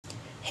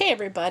Hey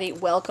everybody,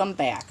 welcome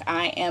back.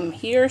 I am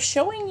here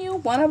showing you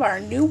one of our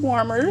new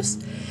warmers,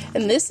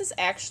 and this is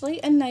actually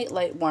a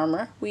nightlight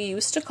warmer. We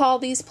used to call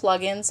these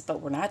plugins,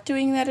 but we're not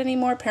doing that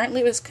anymore.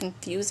 Apparently it was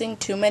confusing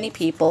too many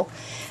people,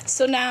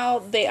 so now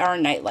they are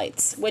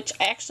nightlights, which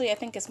actually I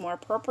think is more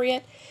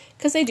appropriate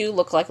because they do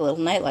look like little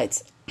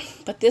nightlights.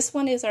 But this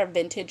one is our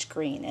vintage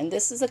green, and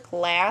this is a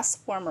glass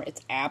warmer.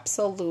 It's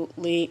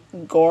absolutely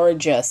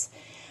gorgeous.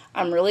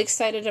 I'm really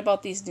excited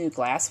about these new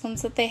glass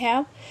ones that they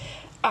have.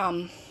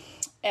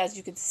 As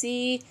you can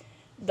see,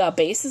 the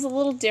base is a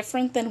little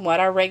different than what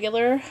our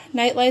regular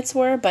nightlights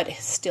were, but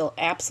it's still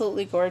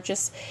absolutely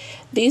gorgeous.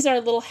 These are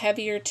a little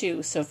heavier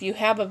too, so if you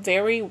have a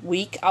very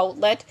weak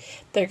outlet,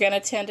 they're going to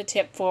tend to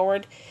tip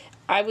forward.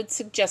 I would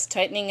suggest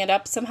tightening it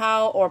up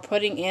somehow or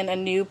putting in a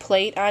new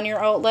plate on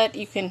your outlet.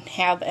 You can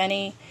have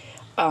any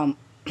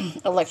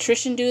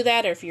electrician do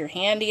that, or if you're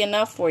handy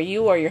enough where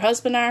you or your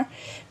husband are,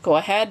 go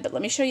ahead. But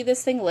let me show you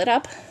this thing lit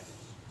up.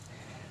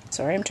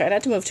 Sorry, I'm trying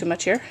not to move too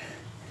much here.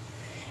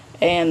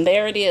 And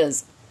there it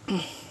is.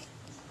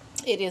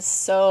 It is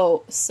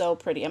so, so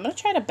pretty. I'm going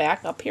to try to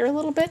back up here a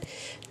little bit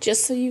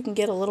just so you can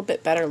get a little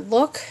bit better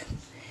look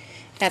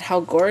at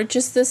how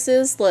gorgeous this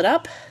is lit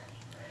up.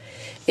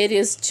 It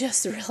is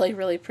just really,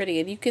 really pretty.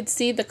 And you can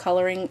see the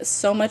coloring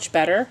so much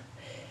better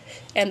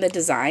and the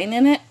design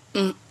in it.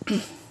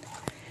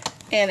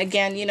 And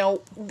again, you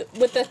know,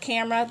 with the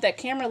camera, that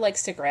camera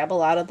likes to grab a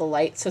lot of the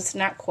light, so it's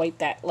not quite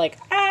that like,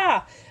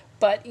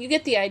 but you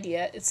get the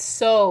idea. It's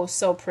so,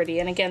 so pretty.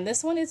 And again,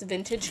 this one is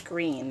vintage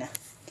green.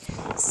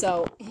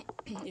 So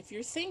if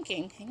you're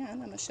thinking, hang on, I'm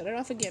going to shut it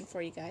off again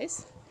for you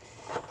guys.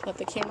 Let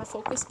the camera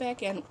focus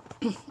back in.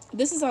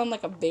 This is on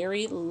like a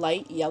very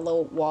light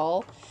yellow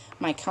wall.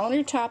 My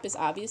countertop is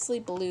obviously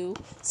blue.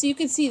 So you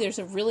can see there's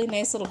a really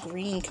nice little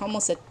green,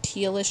 almost a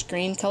tealish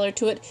green color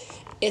to it.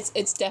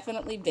 It's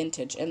definitely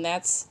vintage, and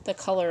that's the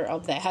color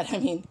of that. I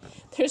mean,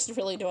 there's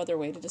really no other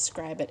way to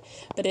describe it.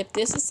 But if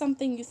this is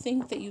something you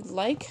think that you'd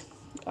like,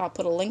 I'll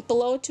put a link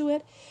below to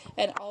it.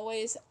 And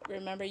always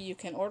remember, you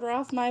can order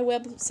off my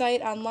website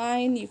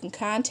online. You can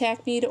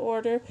contact me to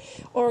order.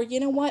 Or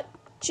you know what?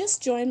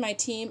 Just join my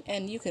team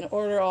and you can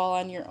order all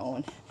on your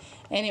own.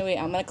 Anyway,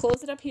 I'm going to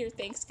close it up here.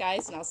 Thanks,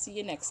 guys, and I'll see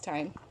you next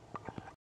time.